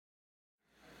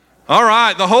All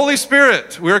right, the Holy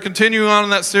Spirit. We are continuing on in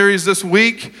that series this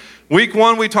week. Week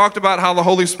 1, we talked about how the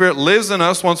Holy Spirit lives in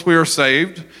us once we are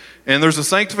saved. And there's a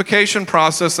sanctification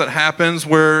process that happens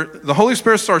where the Holy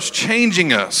Spirit starts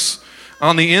changing us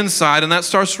on the inside, and that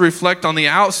starts to reflect on the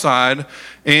outside.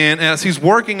 And as He's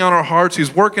working on our hearts,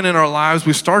 He's working in our lives,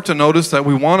 we start to notice that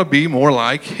we want to be more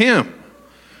like Him.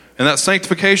 And that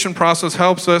sanctification process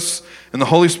helps us, and the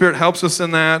Holy Spirit helps us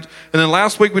in that. And then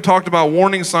last week we talked about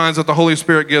warning signs that the Holy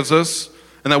Spirit gives us,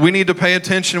 and that we need to pay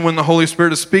attention when the Holy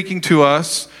Spirit is speaking to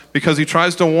us, because He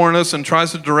tries to warn us and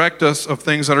tries to direct us of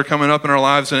things that are coming up in our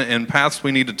lives and paths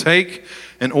we need to take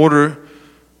in order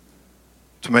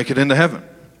to make it into heaven.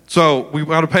 So we've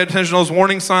got to pay attention to those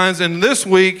warning signs. And this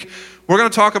week we're going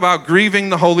to talk about grieving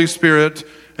the Holy Spirit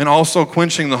and also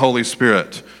quenching the Holy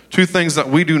Spirit. Two things that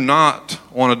we do not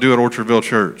want to do at Orchardville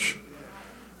Church.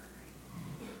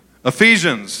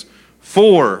 Ephesians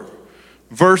 4,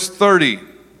 verse 30.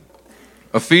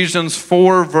 Ephesians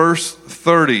 4, verse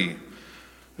 30.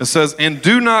 It says, "And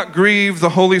do not grieve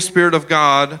the Holy Spirit of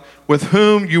God, with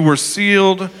whom you were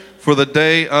sealed for the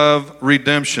day of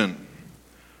redemption."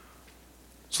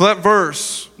 So that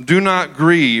verse, do not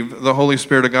grieve the Holy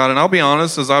Spirit of God. And I'll be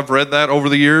honest, as I've read that over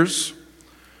the years,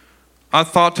 I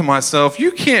thought to myself,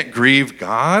 you can't grieve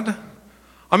God.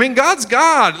 I mean, God's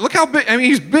God. Look how big. I mean,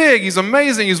 He's big. He's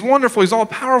amazing. He's wonderful. He's all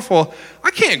powerful. I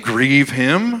can't grieve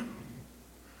Him.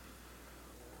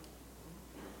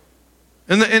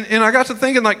 And I got to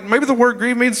thinking, like, maybe the word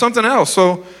grieve means something else.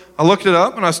 So I looked it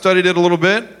up and I studied it a little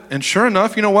bit. And sure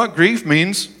enough, you know what? Grief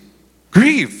means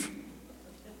grieve.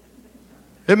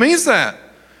 It means that.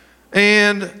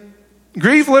 And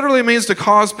grief literally means to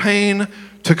cause pain,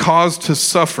 to cause to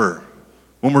suffer.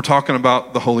 When we're talking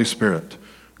about the Holy Spirit,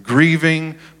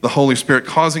 grieving the Holy Spirit,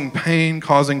 causing pain,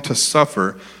 causing to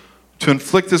suffer, to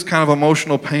inflict this kind of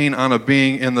emotional pain on a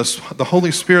being. And the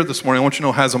Holy Spirit this morning, I want you to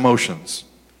know, has emotions.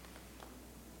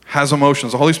 Has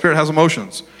emotions. The Holy Spirit has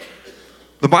emotions.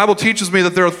 The Bible teaches me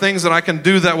that there are things that I can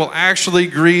do that will actually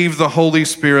grieve the Holy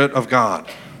Spirit of God.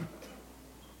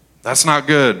 That's not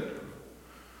good.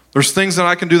 There's things that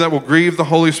I can do that will grieve the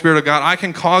Holy Spirit of God. I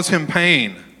can cause Him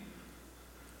pain.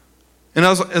 And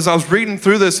as I was reading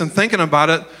through this and thinking about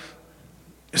it,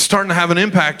 it's starting to have an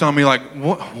impact on me, like,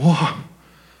 what?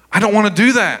 I don't want to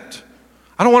do that.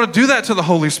 I don't want to do that to the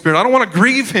Holy Spirit. I don't want to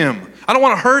grieve Him. I don't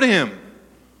want to hurt Him.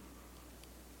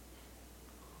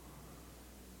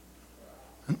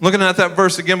 Looking at that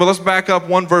verse again, but let's back up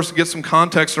one verse to get some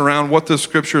context around what this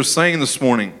scripture is saying this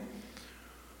morning.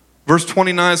 Verse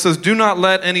 29 says, "Do not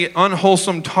let any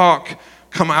unwholesome talk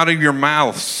come out of your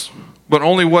mouths, but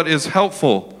only what is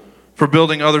helpful for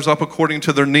building others up according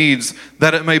to their needs,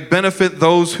 that it may benefit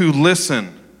those who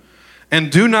listen.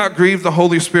 And do not grieve the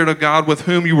Holy Spirit of God, with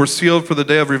whom you were sealed for the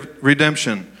day of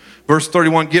redemption." Verse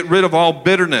 31, "Get rid of all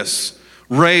bitterness,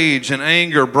 rage and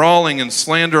anger, brawling and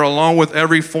slander, along with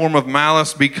every form of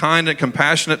malice. Be kind and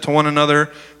compassionate to one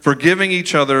another, forgiving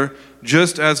each other,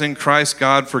 just as in Christ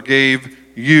God forgave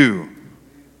you."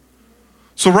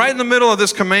 So right in the middle of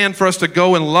this command for us to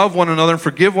go and love one another and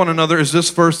forgive one another is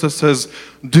this verse that says,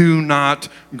 do not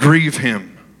grieve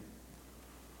Him.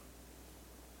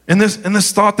 And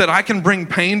this thought that I can bring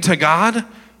pain to God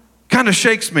kind of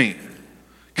shakes me.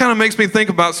 Kind of makes me think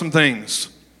about some things.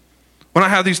 When I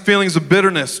have these feelings of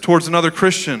bitterness towards another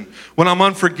Christian, when I'm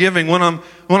unforgiving, when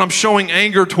I'm showing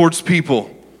anger towards people,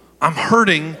 I'm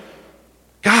hurting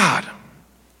God.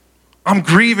 I'm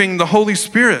grieving the Holy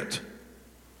Spirit.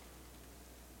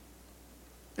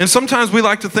 And sometimes we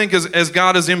like to think as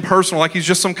God is impersonal, like He's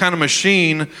just some kind of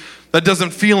machine that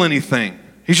doesn't feel anything.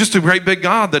 He's just a great big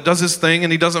God that does His thing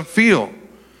and He doesn't feel.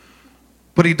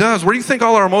 But He does. Where do you think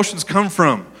all our emotions come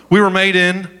from? We were made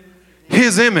in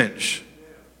His image.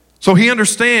 So He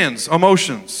understands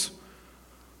emotions.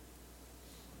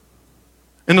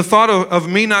 And the thought of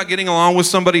me not getting along with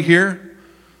somebody here,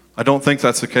 I don't think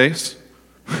that's the case.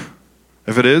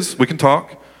 If it is, we can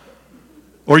talk.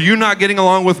 Or you not getting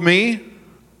along with me,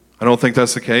 I don't think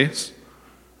that's the case.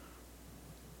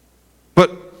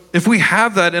 But if we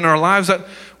have that in our lives, that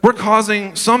we're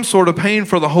causing some sort of pain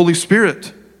for the Holy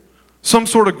Spirit, some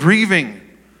sort of grieving. And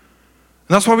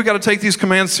that's why we got to take these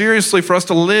commands seriously, for us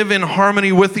to live in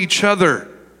harmony with each other.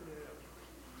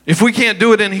 If we can't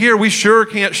do it in here, we sure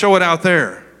can't show it out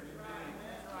there.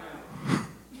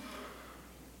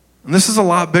 And this is a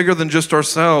lot bigger than just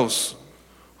ourselves.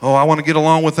 Oh, I want to get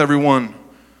along with everyone.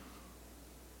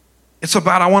 It's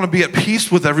about I want to be at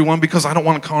peace with everyone because I don't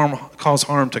want to cause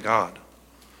harm to God.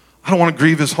 I don't want to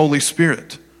grieve His Holy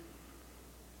Spirit.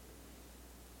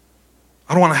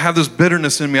 I don't want to have this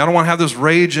bitterness in me. I don't want to have this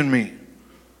rage in me.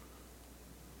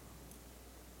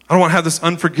 I don't want to have this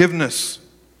unforgiveness.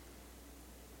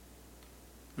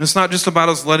 And it's not just about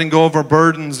us letting go of our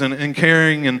burdens and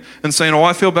caring and saying, oh,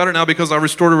 I feel better now because I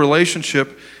restored a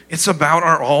relationship. It's about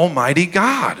our almighty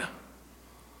God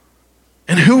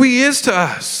and who he is to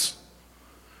us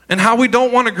and how we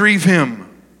don't want to grieve him.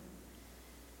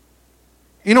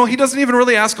 You know, he doesn't even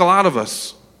really ask a lot of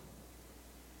us.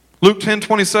 Luke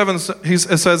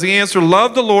 10:27, it says, he answered,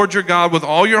 love the Lord your God with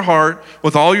all your heart,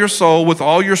 with all your soul, with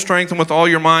all your strength, and with all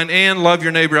your mind, and love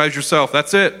your neighbor as yourself.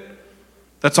 That's it.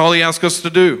 That's all he asks us to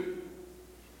do.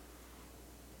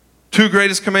 2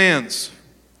 greatest commands.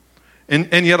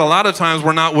 And yet a lot of times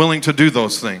we're not willing to do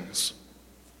those things.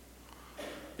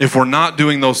 If we're not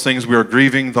doing those things, we are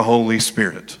grieving the Holy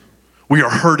Spirit. We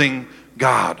are hurting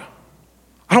God.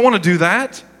 I don't want to do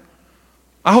that.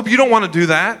 I hope you don't want to do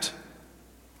that.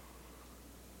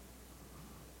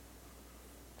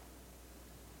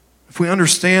 If we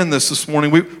understand this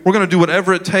morning, we're going to do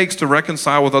whatever it takes to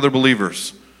reconcile with other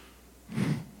believers.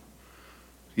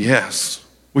 Yes,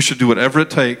 we should do whatever it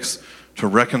takes to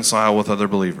reconcile with other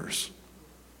believers.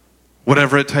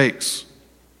 Whatever it takes.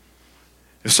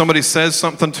 If somebody says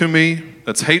something to me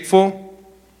that's hateful,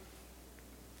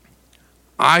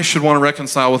 I should want to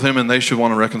reconcile with him and they should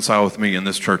want to reconcile with me in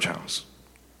this church house.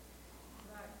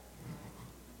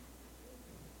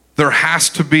 There has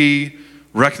to be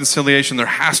reconciliation. There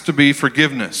has to be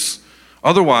forgiveness.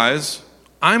 Otherwise,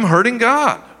 I'm hurting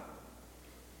God.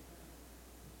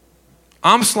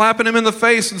 I'm slapping him in the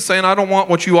face and saying, I don't want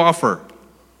what you offer.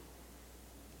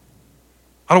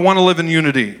 I don't want to live in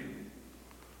unity.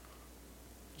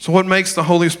 So what makes the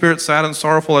Holy Spirit sad and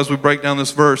sorrowful as we break down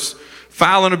this verse?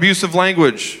 Foul and abusive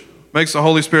language makes the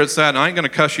Holy Spirit sad. And I ain't going to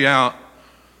cuss you out.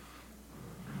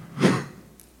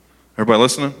 Everybody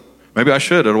listening? Maybe I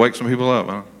should. It'll wake some people up.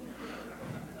 Huh?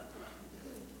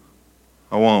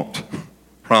 I won't.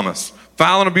 Promise.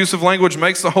 Foul and abusive language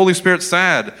makes the Holy Spirit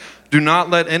sad. Do not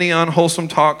let any unwholesome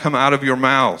talk come out of your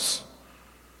mouths.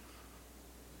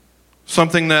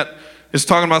 Something that is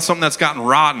talking about something that's gotten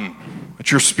rotten,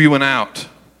 that you're spewing out.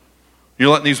 You're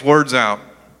letting these words out.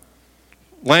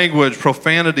 Language,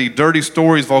 profanity, dirty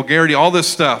stories, vulgarity, all this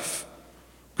stuff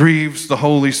grieves the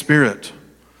Holy Spirit.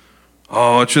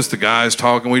 Oh, it's just the guys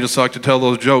talking. We just like to tell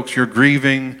those jokes. You're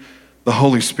grieving the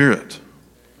Holy Spirit.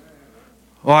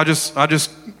 Well, I just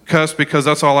cuss because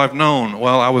that's all I've known.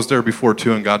 Well, I was there before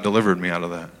too, and God delivered me out of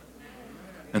that.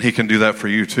 And he can do that for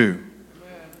you too.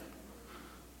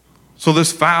 So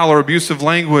this foul or abusive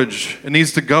language, it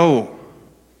needs to go.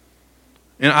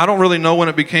 And I don't really know when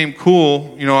it became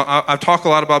cool. You know, I talk a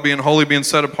lot about being holy, being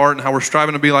set apart, and how we're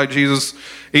striving to be like Jesus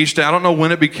each day. I don't know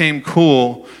when it became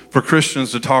cool for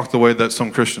Christians to talk the way that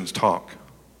some Christians talk.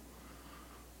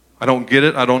 I don't get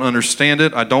it. I don't understand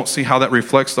it. I don't see how that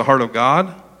reflects the heart of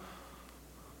God.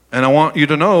 And I want you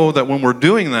to know that when we're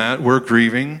doing that, we're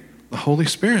grieving the Holy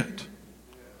Spirit.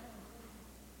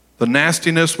 The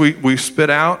nastiness we spit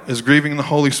out is grieving the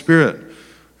Holy Spirit.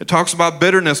 It talks about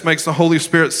bitterness makes the Holy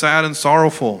Spirit sad and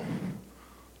sorrowful.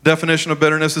 Definition of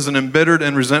bitterness is an embittered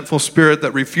and resentful spirit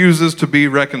that refuses to be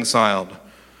reconciled.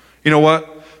 You know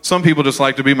what? Some people just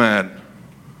like to be mad.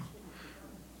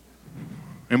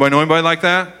 Anybody know anybody like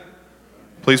that?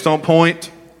 Please don't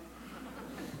point.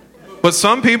 But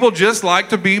some people just like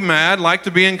to be mad, like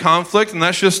to be in conflict, and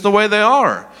that's just the way they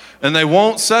are. And they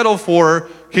won't settle for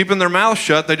keeping their mouth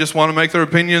shut. They just want to make their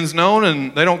opinions known,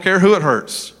 and they don't care who it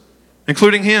hurts,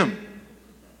 including him.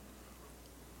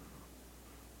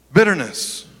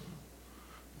 Bitterness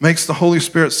makes the Holy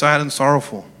Spirit sad and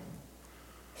sorrowful.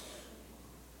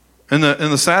 And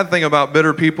the sad thing about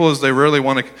bitter people is they rarely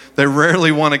want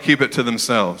to keep it to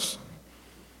themselves.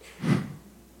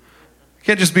 I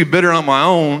can't just be bitter on my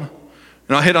own.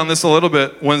 And I hit on this a little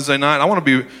bit Wednesday night. I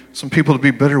want some people to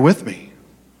be bitter with me.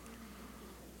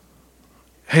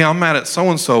 Hey, I'm mad at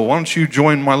so-and-so. Why don't you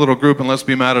join my little group and let's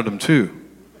be mad at them too?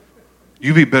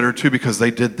 You be bitter too because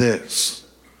they did this.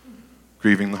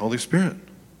 Grieving the Holy Spirit.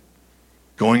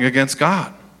 Going against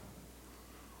God.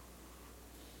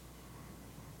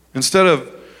 Instead of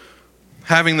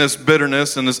having this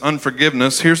bitterness and this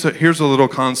unforgiveness, here's a little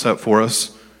concept for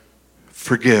us.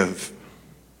 Forgive.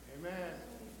 Amen.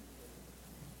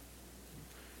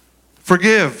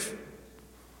 Forgive.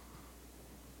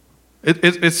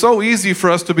 It's so easy for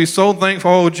us to be so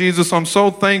thankful. Oh, Jesus, I'm so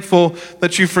thankful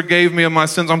that you forgave me of my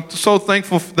sins. I'm so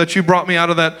thankful that you brought me out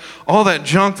of all that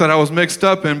junk that I was mixed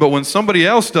up in. But when somebody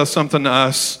else does something to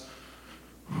us,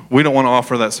 we don't want to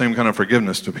offer that same kind of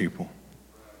forgiveness to people.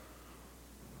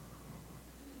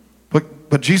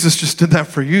 But Jesus just did that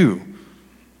for you.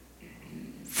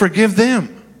 Forgive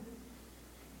them.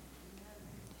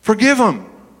 Forgive them.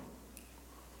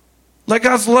 Let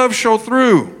God's love show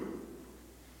through.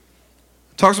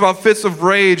 It talks about fits of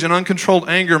rage and uncontrolled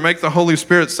anger make the Holy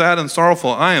Spirit sad and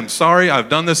sorrowful. I am sorry, I've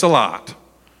done this a lot.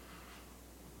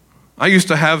 I used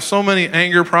to have so many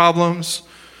anger problems.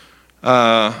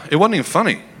 It wasn't even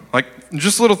funny. Like,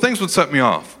 just little things would set me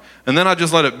off. And then I'd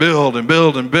just let it build and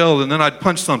build and build, and then I'd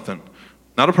punch something.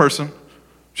 Not a person,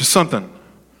 just something.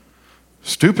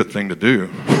 Stupid thing to do.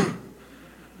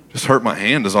 Just hurt my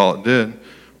hand is all it did.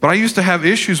 But I used to have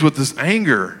issues with this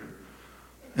anger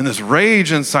and this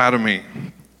rage inside of me.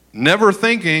 Never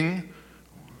thinking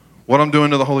what I'm doing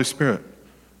to the Holy Spirit.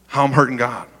 How I'm hurting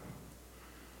God.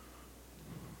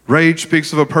 Rage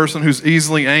speaks of a person who's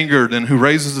easily angered and who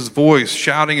raises his voice,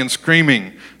 shouting and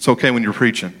screaming. It's okay when you're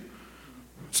preaching.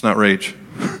 It's not rage.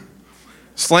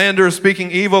 Slander is speaking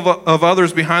evil of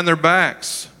others behind their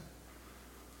backs.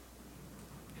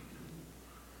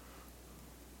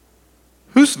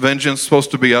 Who's vengeance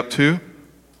supposed to be up to?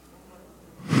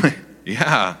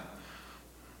 Yeah,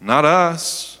 not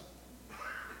us.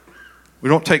 We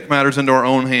don't take matters into our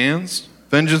own hands.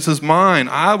 Vengeance is mine.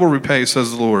 I will repay,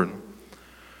 says the Lord.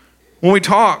 When we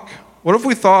talk, what if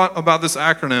we thought about this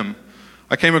acronym?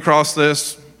 I came across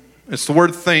this. It's the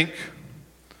word think.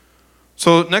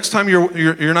 So next time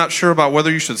you're not sure about whether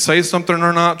you should say something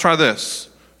or not, try this.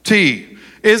 T,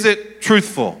 is it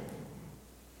truthful?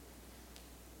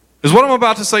 Is what I'm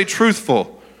about to say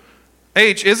truthful?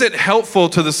 H, is it helpful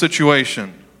to the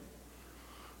situation?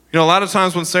 You know, a lot of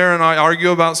times when Sarah and I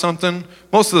argue about something,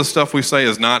 most of the stuff we say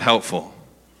is not helpful.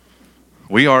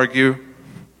 We argue.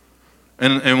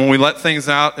 And when we let things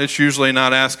out, it's usually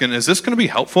not asking, is this going to be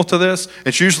helpful to this?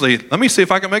 It's usually, let me see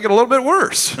if I can make it a little bit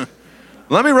worse.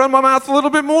 Let me run my mouth a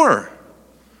little bit more.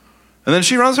 And then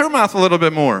she runs her mouth a little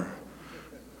bit more.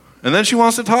 And then she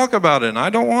wants to talk about it, and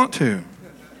I don't want to.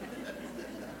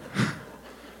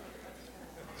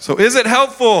 So is it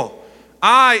helpful?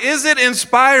 Is it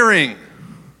inspiring?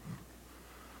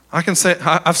 I can say,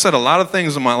 I've said a lot of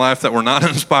things in my life that were not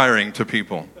inspiring to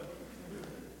people.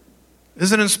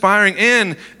 Is it inspiring?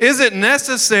 Is it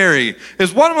necessary?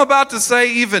 Is what I'm about to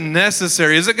say even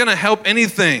necessary? Is it going to help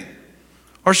anything?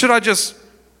 Or should I just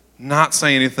not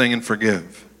say anything and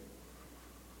forgive?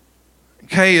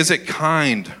 K, is it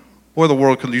kind? Boy, the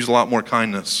world could use a lot more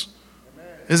kindness.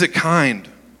 Is it kind?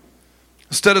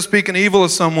 Instead of speaking evil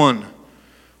of someone,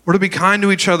 we're to be kind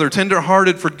to each other,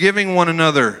 tender-hearted, forgiving one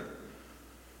another.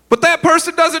 But that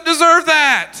person doesn't deserve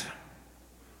that.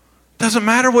 Doesn't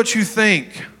matter what you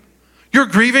think. You're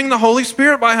grieving the Holy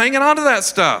Spirit by hanging on to that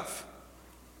stuff.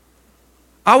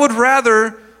 I would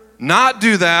rather not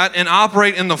do that and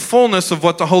operate in the fullness of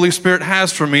what the Holy Spirit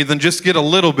has for me than just get a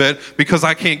little bit because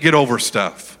I can't get over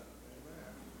stuff.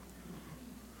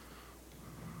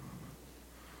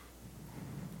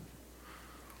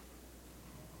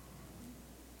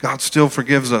 God still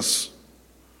forgives us.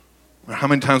 How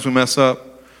many times we mess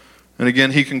up? And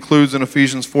again, he concludes in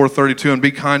Ephesians 4:32, and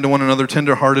be kind to one another,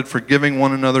 tenderhearted, forgiving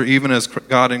one another, even as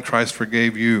God in Christ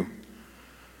forgave you.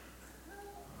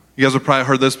 You guys have probably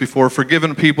heard this before.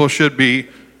 Forgiven people should be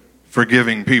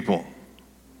forgiving people.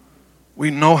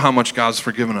 We know how much God's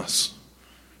forgiven us.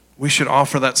 We should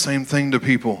offer that same thing to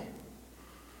people.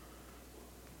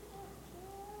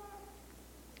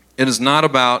 It is not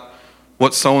about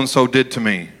what so-and-so did to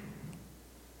me.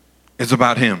 It's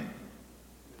about him.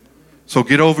 So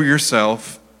get over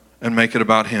yourself and make it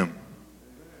about him.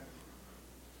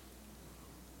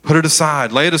 Put it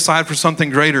aside. Lay it aside for something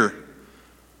greater.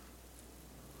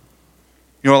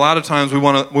 You know, a lot of times we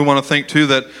want to think too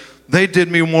that they did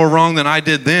me more wrong than I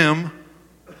did them.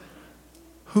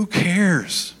 Who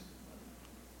cares?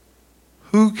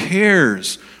 Who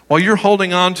cares? While you're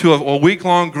holding on to a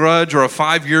week-long grudge or a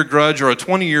 5-year grudge or a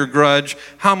 20-year grudge,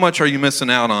 how much are you missing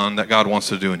out on that God wants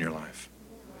to do in your life?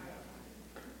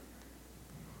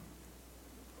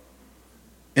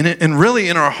 And really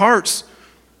in our hearts,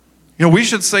 you know, we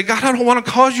should say, God, I don't want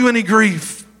to cause you any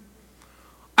grief.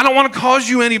 I don't want to cause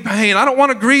you any pain. I don't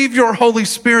want to grieve your Holy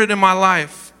Spirit in my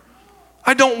life.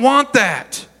 I don't want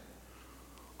that.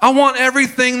 I want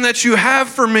everything that you have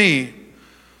for me.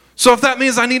 So if that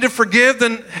means I need to forgive,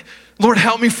 then Lord,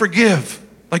 help me forgive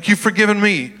like you've forgiven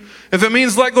me. If it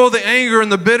means let go of the anger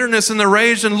and the bitterness and the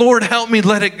rage, then Lord, help me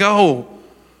let it go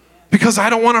because I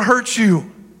don't want to hurt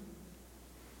you.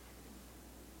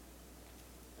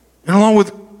 And along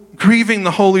with grieving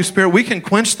the Holy Spirit, we can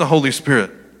quench the Holy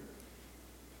Spirit.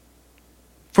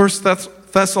 1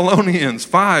 Thessalonians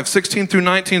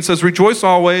 5:16-19 says, rejoice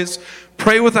always,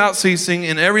 pray without ceasing,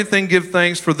 in everything give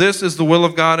thanks, for this is the will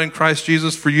of God in Christ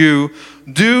Jesus for you.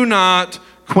 Do not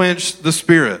quench the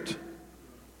Spirit.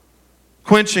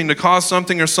 Quenching, to cause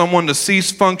something or someone to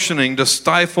cease functioning, to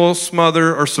stifle,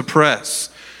 smother, or suppress.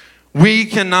 We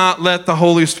cannot let the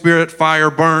Holy Spirit fire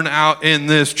burn out in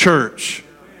this church.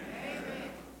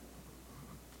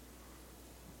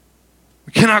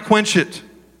 We cannot quench it.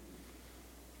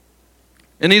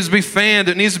 It needs to be fanned.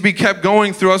 It needs to be kept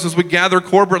going through us as we gather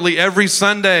corporately every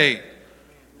Sunday.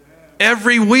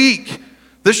 Every week.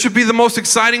 This should be the most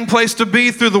exciting place to be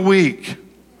through the week.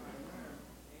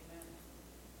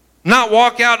 Not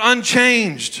walk out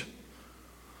unchanged.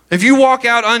 If you walk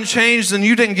out unchanged, then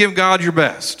you didn't give God your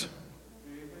best.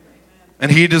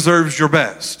 And He deserves your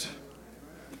best.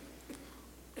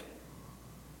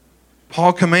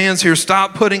 Paul commands here,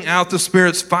 stop putting out the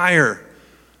Spirit's fire.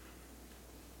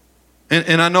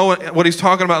 And I know what he's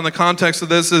talking about in the context of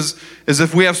this is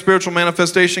if we have spiritual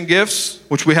manifestation gifts,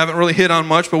 which we haven't really hit on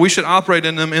much, but we should operate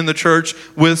in them in the church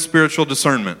with spiritual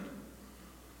discernment.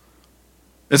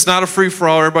 It's not a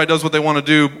free-for-all. Everybody does what they want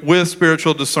to do with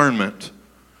spiritual discernment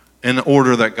in the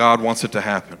order that God wants it to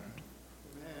happen.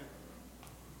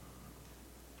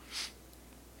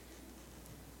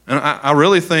 And I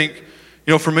really think,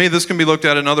 for me, this can be looked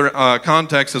at in other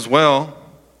contexts as well.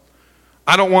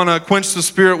 I don't want to quench the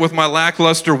Spirit with my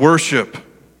lackluster worship.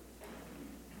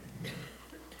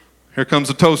 Here comes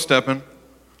a toe stepping.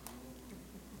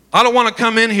 I don't want to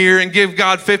come in here and give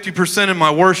God 50% in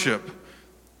my worship.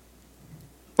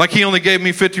 Like He only gave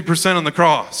me 50% on the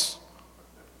cross.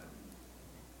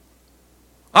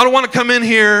 I don't want to come in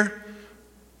here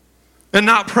and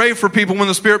not pray for people when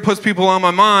the Spirit puts people on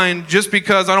my mind just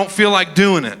because I don't feel like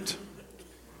doing it.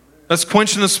 That's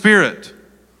quenching the Spirit.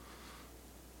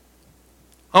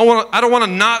 I don't want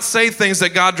to not say things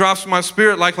that God drops in my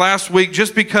spirit like last week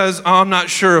just because I'm not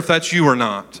sure if that's you or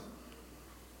not.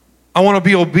 I want to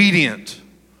be obedient.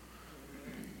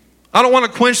 I don't want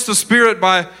to quench the Spirit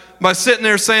by sitting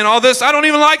there saying, I don't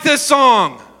even like this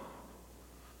song.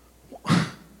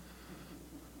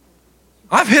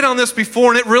 I've hit on this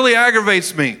before and it really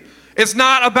aggravates me. It's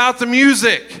not about the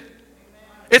music.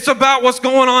 It's about what's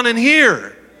going on in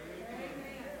here.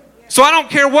 So I don't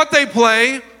care what they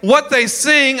play, what they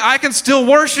sing, I can still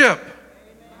worship.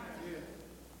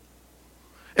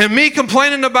 And me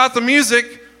complaining about the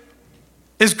music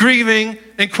is grieving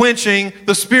and quenching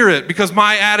the Spirit because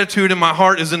my attitude and my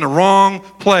heart is in the wrong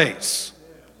place.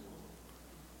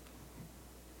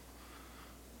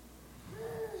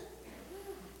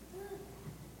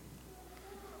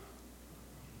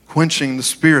 Quenching the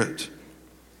Spirit.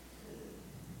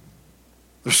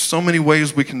 There's so many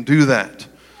ways we can do that.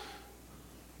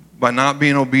 By not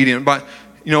being obedient.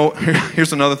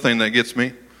 Here's another thing that gets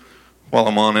me while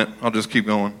I'm on it. I'll just keep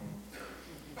going.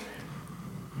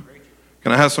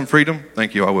 Can I have some freedom?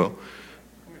 Thank you, I will.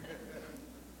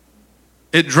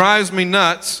 It drives me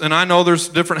nuts, and I know there's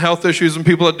different health issues and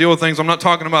people that deal with things. I'm not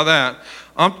talking about that.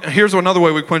 Here's another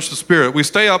way we quench the Spirit. We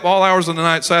stay up all hours of the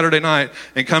night, Saturday night,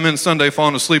 and come in Sunday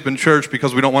falling asleep in church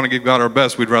because we don't want to give God our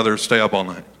best. We'd rather stay up all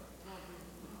night.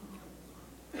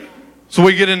 So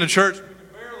we get into church.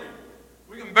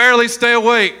 Barely stay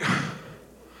awake. What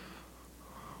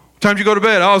time did you go to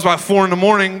bed? I was about 4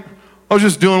 a.m. I was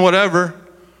just doing whatever.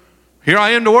 Here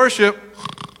I am to worship.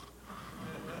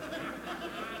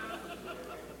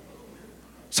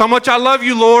 That's how much I love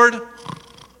you, Lord.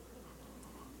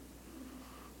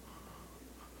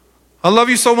 I love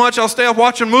you so much I'll stay up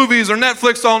watching movies or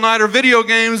Netflix all night or video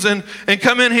games and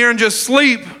come in here and just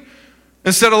sleep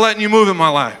instead of letting you move in my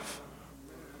life.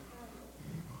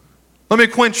 Let me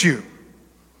quench you.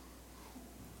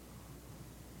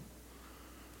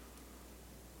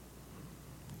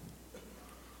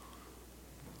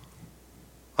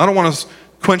 I don't want to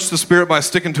quench the Spirit by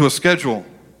sticking to a schedule.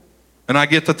 And I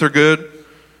get that they're good.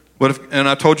 And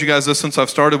I told you guys this since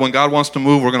I've started. When God wants to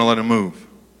move, we're going to let Him move.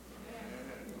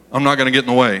 I'm not going to get in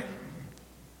the way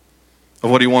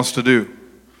of what He wants to do.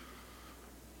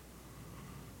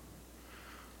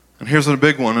 And here's a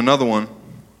big one, another one.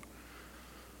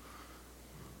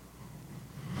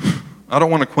 I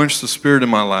don't want to quench the Spirit in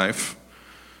my life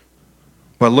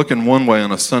by looking one way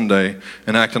on a Sunday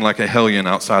and acting like a hellion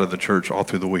outside of the church all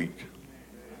through the week.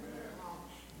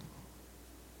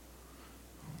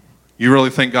 You really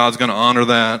think God's going to honor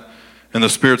that and the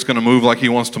Spirit's going to move like He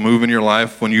wants to move in your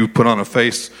life when you put on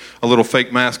a little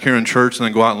fake mask here in church and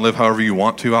then go out and live however you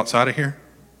want to outside of here?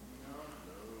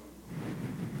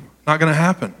 Not going to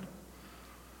happen.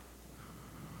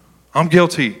 I'm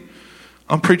guilty.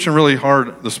 I'm preaching really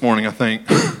hard this morning, I think.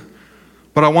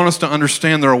 But I want us to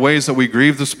understand there are ways that we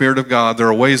grieve the Spirit of God. There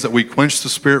are ways that we quench the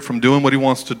Spirit from doing what He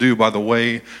wants to do by the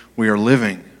way we are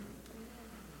living,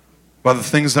 by the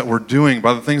things that we're doing,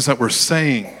 by the things that we're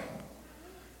saying.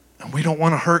 And we don't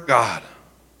want to hurt God.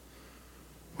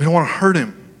 We don't want to hurt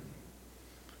him.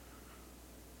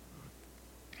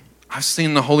 I've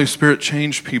seen the Holy Spirit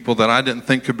change people that I didn't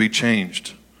think could be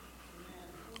changed.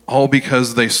 All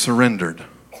because they surrendered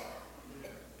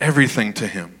everything to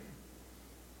him.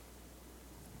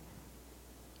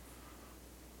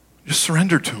 Just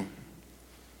surrender to him.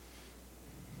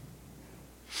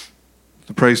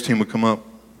 The praise team would come up.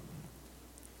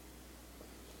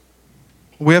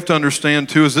 What we have to understand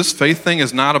too is this faith thing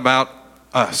is not about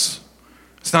us.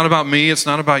 It's not about me. It's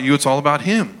not about you. It's all about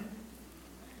him.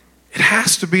 It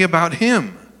has to be about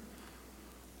him.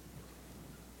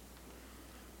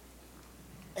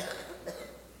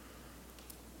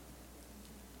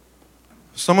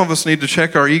 Some of us need to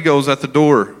check our egos at the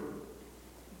door.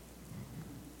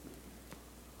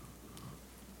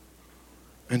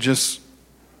 And just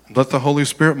let the Holy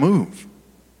Spirit move.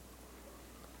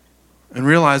 And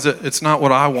realize that it's not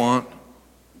what I want,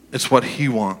 it's what he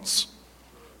wants.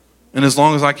 And as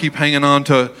long as I keep hanging on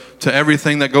to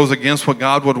everything that goes against what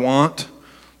God would want,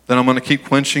 then I'm going to keep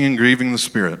quenching and grieving the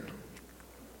Spirit.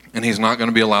 And he's not going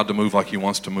to be allowed to move like he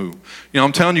wants to move. You know,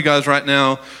 I'm telling you guys right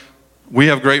now, we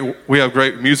have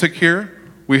great music here.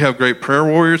 We have great prayer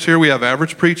warriors here. We have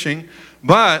average preaching.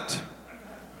 But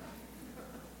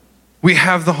we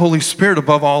have the Holy Spirit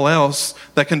above all else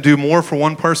that can do more for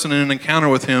one person in an encounter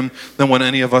with him than what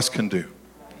any of us can do.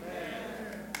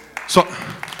 So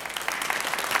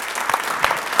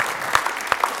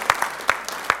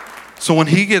when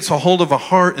he gets a hold of a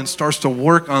heart and starts to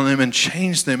work on them and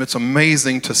change them, it's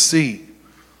amazing to see.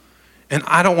 And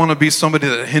I don't want to be somebody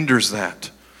that hinders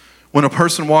that. When a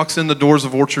person walks in the doors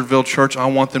of Orchardville Church, I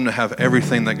want them to have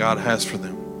everything that God has for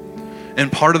them.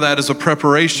 And part of that is a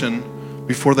preparation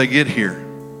before they get here.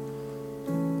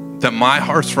 That my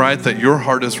heart's right, that your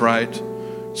heart is right.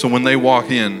 So when they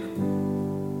walk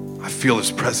in, I feel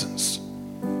his presence.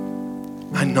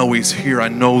 I know he's here. I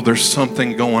know there's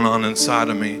something going on inside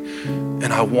of me,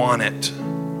 and I want it.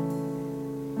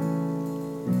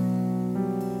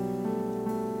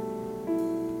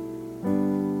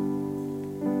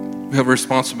 We have a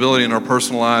responsibility in our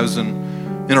personal lives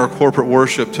and in our corporate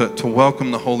worship to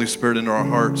welcome the Holy Spirit into our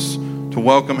hearts, to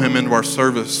welcome him into our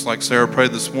service like Sarah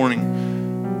prayed this morning,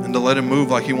 and to let him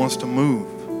move like he wants to move.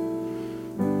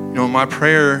 You know, my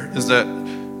prayer is that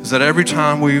every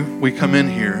time we come in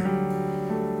here,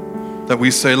 that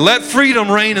we say, let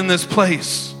freedom reign in this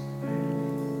place.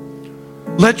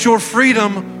 Let your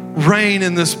freedom reign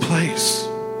in this place.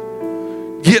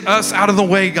 Get us out of the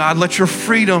way, God. Let your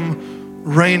freedom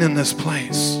reign in this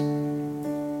place.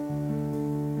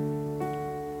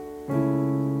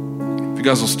 If you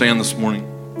guys will stand this morning.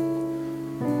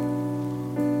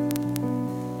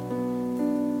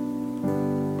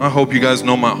 I hope you guys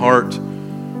know my heart.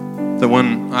 That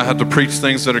when I have to preach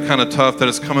things that are kind of tough, that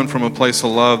it's coming from a place of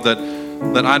love, that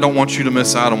I don't want you to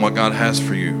miss out on what God has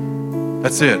for you.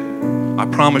 That's it. I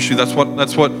promise you, that's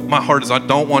what my heart is. I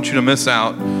don't want you to miss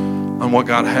out on what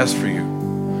God has for you.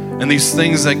 And these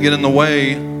things that get in the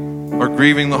way are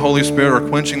grieving the Holy Spirit or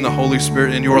quenching the Holy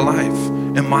Spirit in your life,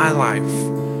 in my life.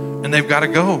 And they've got to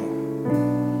go.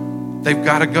 They've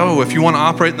got to go. If you want to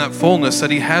operate in that fullness that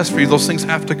he has for you, those things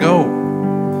have to go.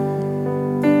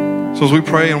 So as we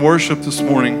pray and worship this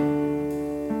morning,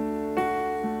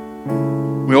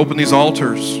 we open these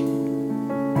altars.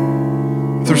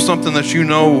 If there's something that you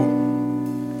know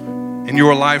in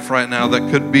your life right now that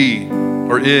could be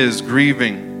or is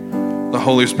grieving the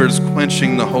Holy Spirit, is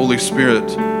quenching the Holy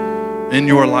Spirit in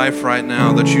your life right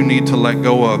now that you need to let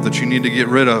go of, that you need to get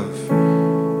rid of,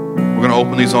 we're going to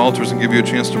open these altars and give you a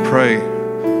chance to pray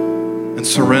and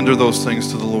surrender those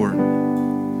things to the Lord.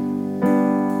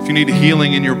 If you need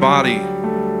healing in your body,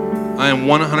 I am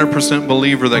 100%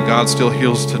 believer that God still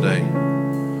heals today.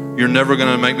 You're never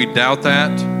going to make me doubt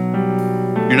that.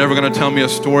 You're never going to tell me a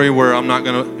story where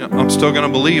I'm still going to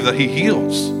believe that he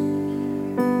heals.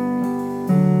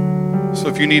 So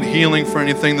if you need healing for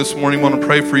anything this morning, I want to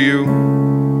pray for you.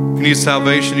 If you need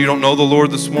salvation, you don't know the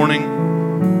Lord this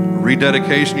morning,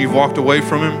 rededication, you've walked away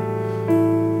from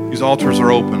him, these altars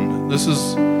are open.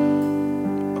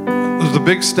 The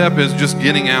big step is just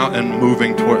getting out and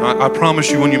moving toward. I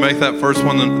promise you, when you make that first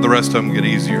one, then the rest of them get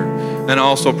easier. And I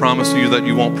also promise you that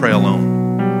you won't pray alone.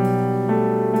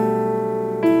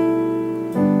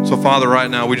 So Father, right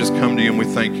now we just come to you and we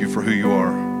thank you for who you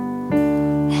are.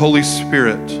 Holy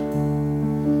Spirit,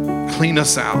 clean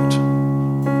us out.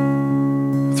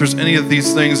 If there's any of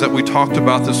these things that we talked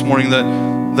about this morning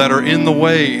that are in the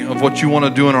way of what you want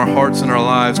to do in our hearts and our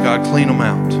lives, God, clean them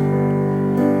out.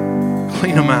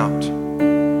 Clean them out.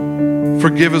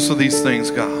 Forgive us of these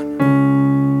things, God.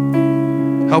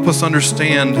 Help us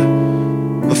understand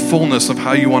the fullness of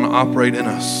how you want to operate in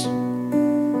us.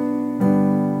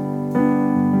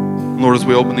 Lord, as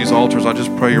we open these altars, I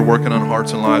just pray you're working on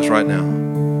hearts and lives right now.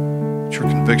 That your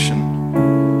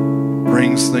conviction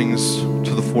brings things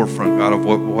to the forefront, God, of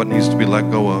what needs to be let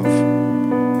go of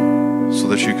so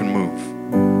that you can move.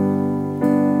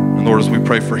 And Lord, as we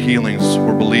pray for healings,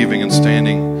 we're believing and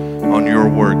standing on your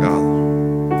word, God.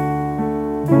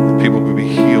 That people will be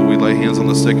healed. We lay hands on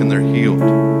the sick and they're healed. So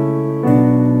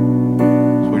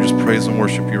we just praise and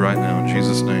worship you right now. In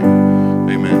Jesus' name,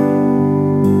 amen.